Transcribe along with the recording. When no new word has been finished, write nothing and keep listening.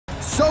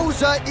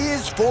Souza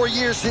is 4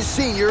 years his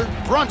senior.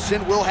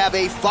 Brunson will have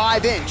a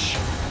 5-inch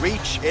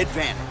reach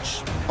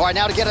advantage. All right,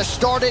 now to get us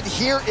started,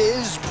 here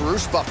is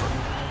Bruce Buffer.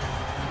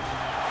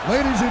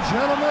 Ladies and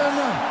gentlemen,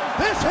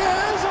 this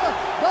is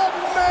the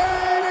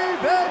main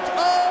event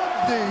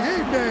of the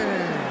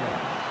evening.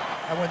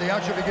 And when the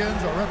action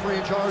begins, our referee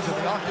in charge of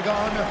the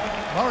octagon,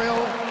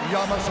 Mario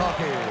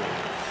Yamasaki.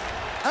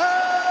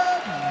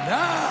 And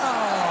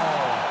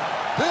now,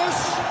 this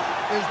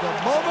is the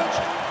moment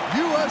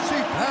UFC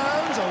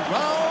fans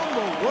around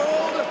the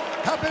world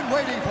have been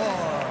waiting for.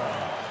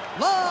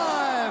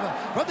 Live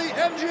from the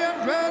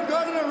MGM Grand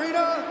Garden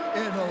Arena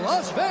in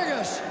Las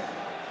Vegas.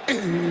 It's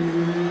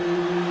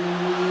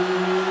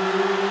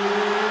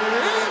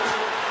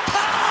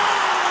time!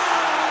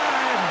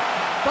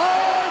 5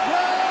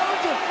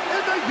 rounds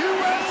in the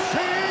UFC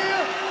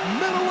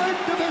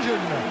middleweight division.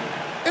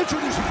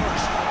 Introducing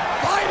first,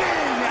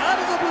 fighting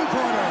out of the blue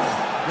corner.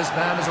 This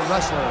man is a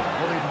wrestler,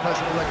 holding a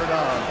professional record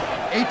of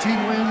 18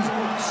 wins,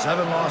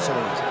 7 losses.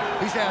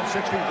 He stands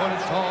 6 feet 1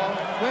 inch tall,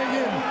 weighing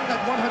in at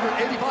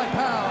 185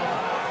 pounds.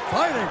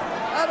 Fighting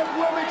out of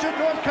Wilmington,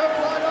 North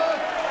Carolina,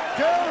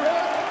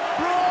 Derek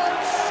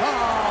Brunson.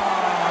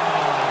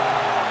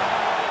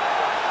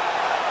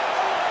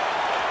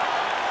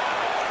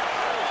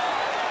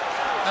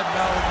 And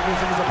now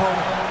introducing his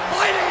opponent,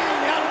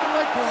 fighting out of the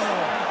right corner.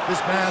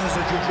 This man is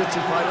a jiu-jitsu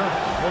fighter,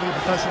 holding a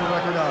professional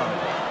record of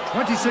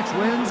 26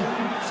 wins,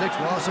 6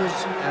 losses,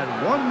 and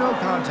 1 no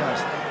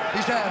contest.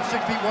 He stands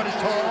 6 feet 1 inch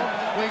tall,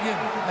 weighing in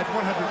at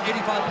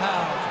 185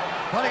 pounds.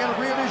 Fighting out of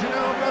Rio de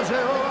Janeiro,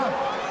 Brazil,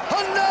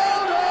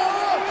 Ronaldo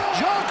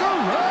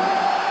Jacare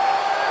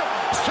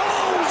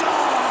Souza!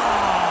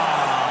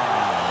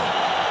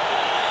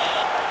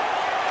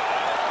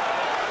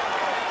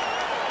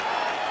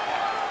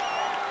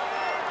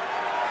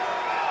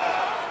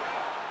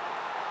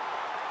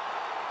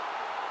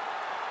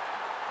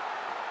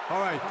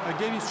 All right, I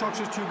gave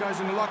instructions to you guys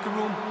in the locker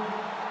room.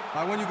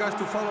 I want you guys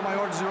to follow my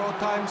orders at all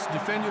times,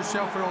 defend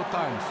yourself at all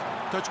times.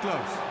 Touch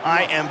gloves.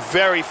 I am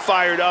very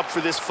fired up for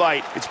this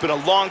fight. It's been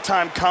a long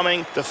time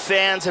coming. The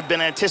fans have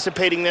been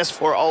anticipating this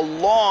for a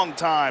long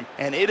time,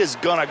 and it is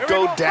gonna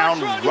go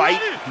down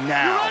right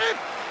now.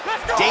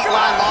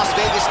 Dateline Las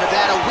Vegas,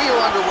 Nevada. We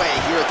are underway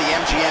here at the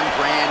MGM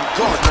Grand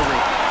Garden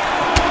Arena.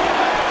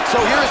 So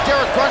here is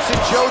Derek Brunson,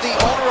 Joe, the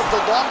owner of the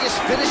longest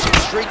finishing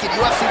streak in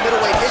UFC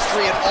middleweight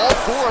history, and all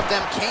 4 of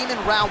them came in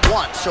round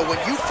 1. So when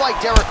you fight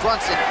Derek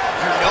Brunson,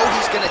 you know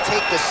he's going to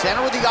take the center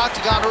of the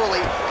octagon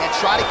early and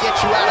try to get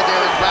you out of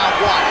there in round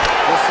 1.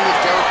 We'll see if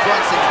Derek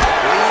Brunson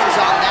leans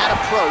on that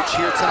approach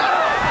here tonight.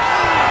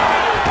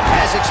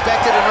 As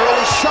expected, an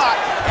early shot,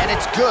 and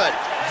it's good.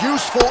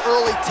 Useful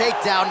early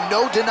takedown,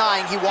 no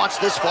denying he wants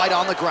this fight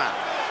on the ground.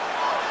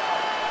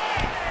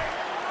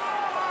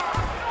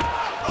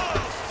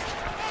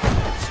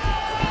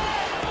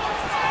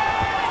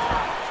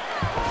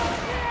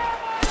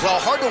 Well,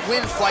 hard to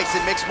win fights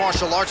in mixed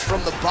martial arts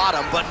from the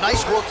bottom, but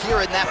nice work here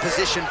in that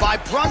position by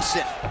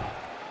Brunson.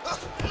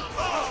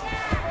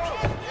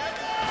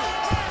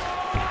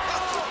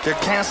 They're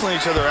canceling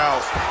each other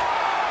out.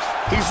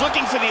 He's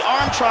looking for the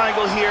arm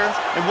triangle here,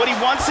 and what he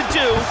wants to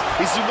do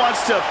is he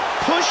wants to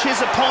push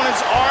his opponent's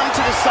arm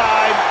to the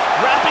side,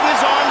 wrapping his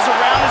arms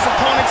around his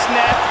opponent's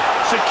neck,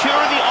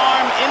 secure the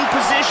arm in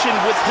position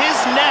with his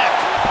neck,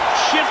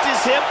 shift his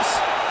hips,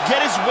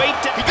 get his weight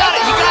down. He got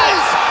it, he got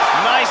it!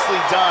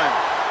 Nicely done.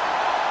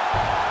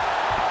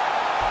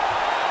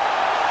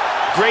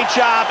 Great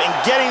job in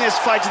getting this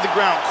fight to the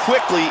ground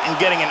quickly and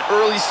getting an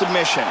early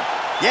submission.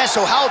 Yeah,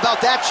 so how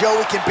about that, Joe?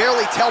 We can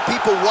barely tell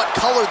people what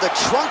color the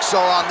trunks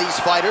are on these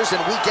fighters, and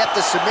we get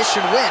the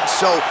submission win.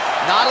 So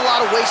not a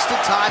lot of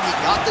wasted time. He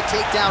got the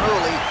takedown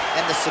early,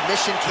 and the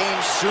submission came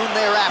soon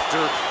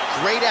thereafter.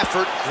 Great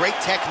effort, great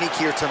technique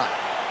here tonight.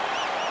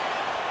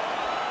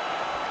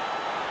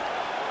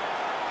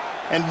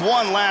 And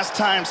one last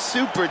time,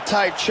 super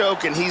tight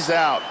choke, and he's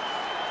out.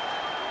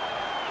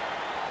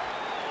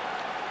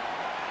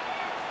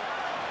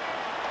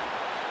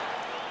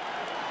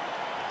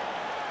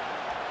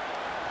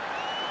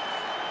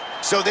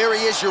 So there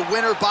he is, your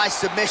winner by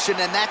submission,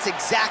 and that's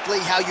exactly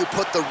how you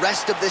put the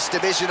rest of this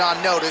division on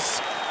notice.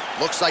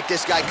 Looks like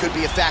this guy could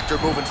be a factor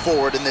moving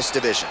forward in this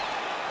division.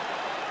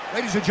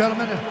 Ladies and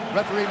gentlemen,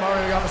 referee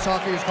Mario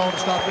Yamasaki is called to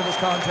stop in this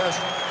contest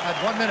at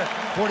 1 minute,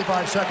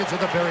 45 seconds of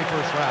the very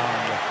first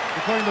round.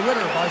 Declaring the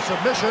winner by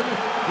submission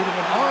due to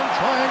an arm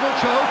triangle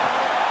choke,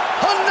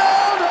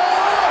 Ronaldo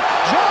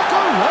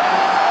Jacare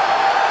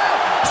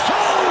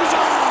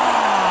Souza!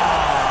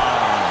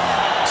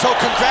 So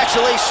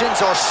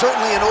congratulations are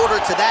certainly in order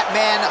to that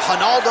man,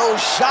 Ronaldo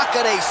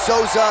Jacare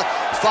Souza,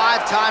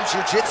 5-time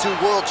Jiu-Jitsu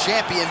world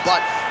champion, but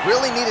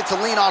really needed to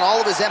lean on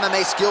all of his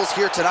MMA skills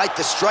here tonight.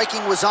 The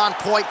striking was on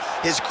point,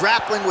 his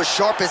grappling was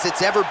sharp as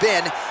it's ever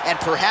been, and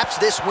perhaps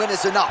this win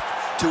is enough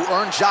to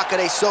earn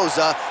Jacare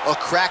Souza a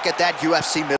crack at that UFC middle.